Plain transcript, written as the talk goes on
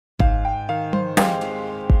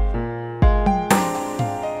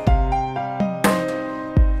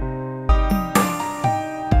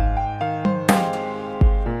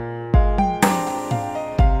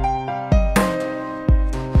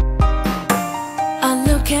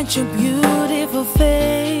at your beautiful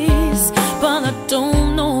face, but I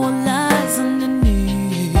don't know what lies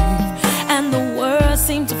underneath. And the words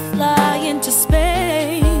seem to fly into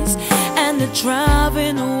space, and they're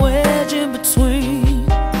driving a wedge in between.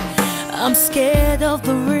 I'm scared of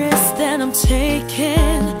the risk that I'm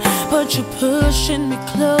taking, but you're pushing me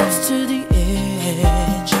close to the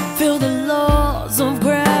edge. Feel the laws of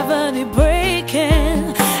gravity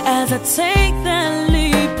breaking as I take that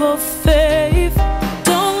leap of faith.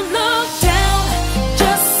 Don't look down,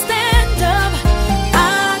 just stand up.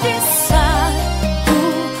 I decide who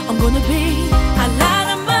I'm gonna be. I lie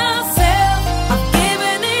to myself, I've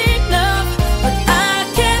given enough, but I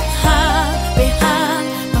can't hide behind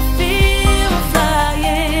my fear of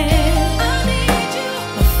flying. I need you.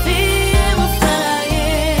 My fear of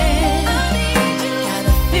flying. I need you. Got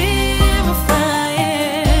a fear of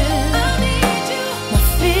flying. I need you. My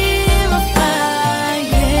fear of flying.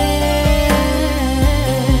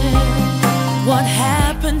 What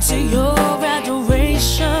happened to your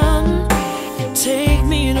adoration? Take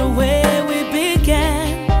me to where we began.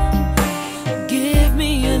 Give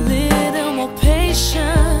me a little more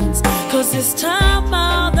patience, 'cause this time I